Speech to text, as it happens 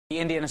The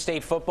Indiana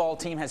State football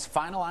team has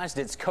finalized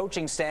its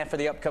coaching staff for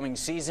the upcoming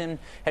season.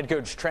 Head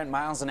coach Trent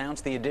Miles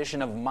announced the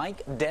addition of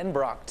Mike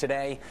Denbrock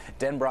today.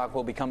 Denbrock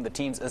will become the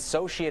team's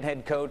associate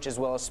head coach as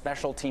well as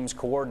special teams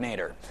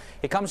coordinator.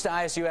 He comes to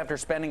ISU after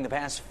spending the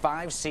past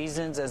 5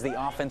 seasons as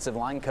the offensive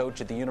line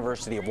coach at the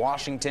University of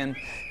Washington.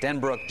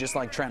 Denbrock, just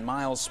like Trent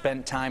Miles,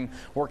 spent time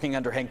working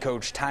under head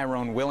coach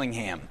Tyrone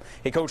Willingham.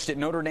 He coached at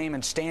Notre Dame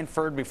and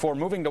Stanford before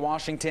moving to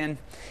Washington.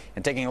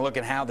 And taking a look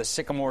at how the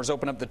Sycamores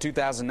open up the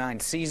 2009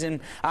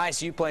 season,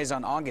 ISU plays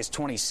on August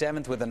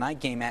 27th with a night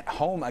game at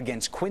home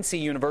against Quincy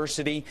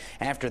University.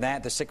 After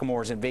that, the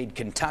Sycamores invade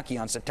Kentucky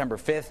on September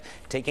 5th,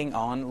 taking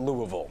on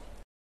Louisville.